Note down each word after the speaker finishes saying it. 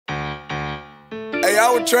Hey, I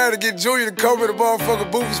was trying to get Junior to come in the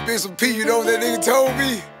motherfucking booth and spit some P. You know what that nigga told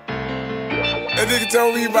me? That nigga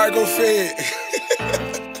told me he might go fed.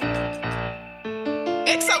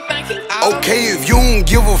 Okay, if you don't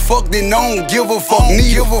give a fuck, then I don't give a fuck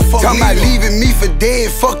neither. Talking about leaving me for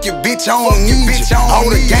dead, fuck your bitch, I don't need you. All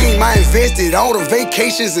the game I invested, all the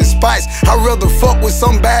vacations and spots. I'd rather fuck with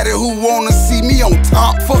somebody who wanna see me on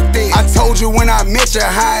top. Fuck that. I told you when I met you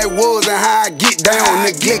how it was and how I get down.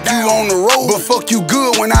 Neglect you on the road, but fuck you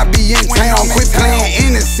good when I be in town. Quit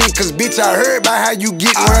playing innocent, cause bitch I heard about how you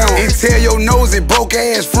get round. And tell your nosy broke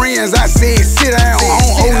ass friends I said sit down. I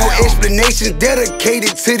don't owe no explanations,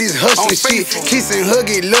 dedicated to this hustling shit. Kiss and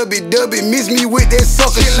hug it, love it, dub it, miss me with that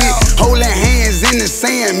sucker shit. Holding hands in the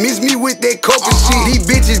sand, miss me with that cup of shit. These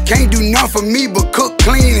bitches can't do nothing for me but cook,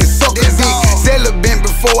 clean, and suck a dick. Celibate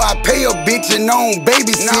before I pay a bitch and I don't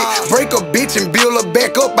babysit. Break a bitch and build her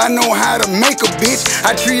back up, I know how to make a bitch.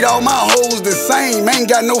 I treat all my hoes the same,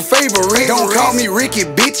 ain't got no favorite. Don't call me Ricky,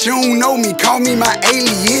 bitch, you don't know me, call me my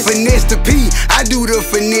alias. Finesse Duh P, I do the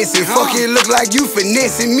finessing. Fuck it, look like you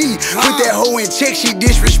finessing me. Put that hoe in check, she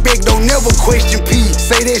disrespect, don't never question P.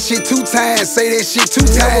 Say that shit 2 times, say that shit 2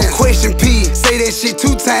 times. Never question P, say that shit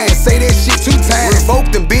 2 times, say that shit 2 times.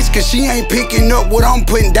 Revoke the bitch cause she ain't picking up what I'm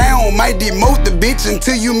putting down. Might demote the bitch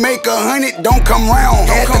until you make 100, don't come round.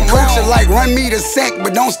 Had to coach her like run me the sack,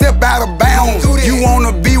 but don't step out of bounds. You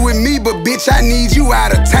wanna be with me, but bitch I need you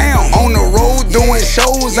out of town. On the road doing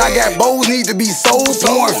shows, I got bows need to be sold.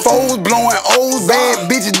 Pouring foes, blowing O's, bad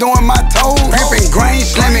bitches doing my toes. Gripping grain,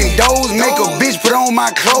 slamming doors, make a bitch put on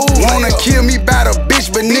my clothes. Wanna kill me by the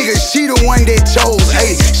bitch, but nigga, she the one that chose.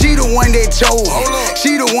 Ayy, she the one that chose.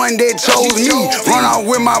 She the one that chose me. Run off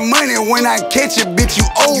with my money when I catch a bitch, you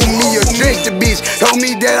owe me. Address the bitch, told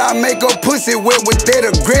me that I make her pussy wet with that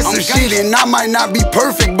aggressive shit. And I might not be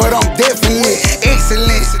perfect, but I'm definitely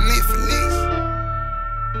excellent.